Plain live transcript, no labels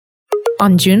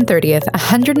On June 30th,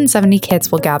 170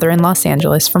 kids will gather in Los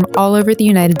Angeles from all over the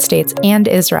United States and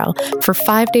Israel for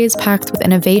 5 days packed with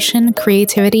innovation,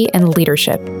 creativity, and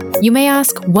leadership. You may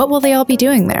ask, what will they all be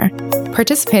doing there?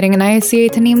 Participating in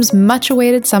IACA Taneem's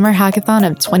much-awaited Summer Hackathon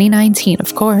of 2019,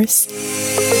 of course.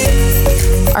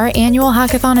 Our annual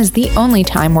hackathon is the only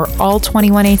time where all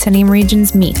 21A Taneem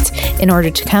regions meet in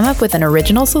order to come up with an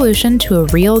original solution to a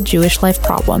real Jewish life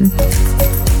problem.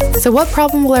 So what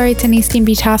problem will our Taneem team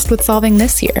be tasked with solving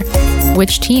this year?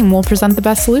 Which team will present the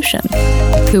best solution?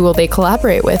 Who will they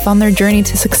collaborate with on their journey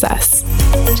to success?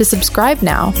 To subscribe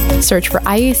now, search for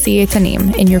IACA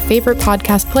Taneem in your favorite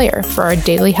podcast player for our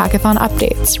daily hackathon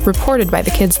updates reported by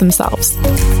the kids themselves.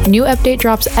 New update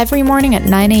drops every morning at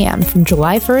 9 a.m. from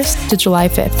July 1st to July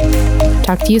 5th.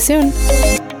 Talk to you soon.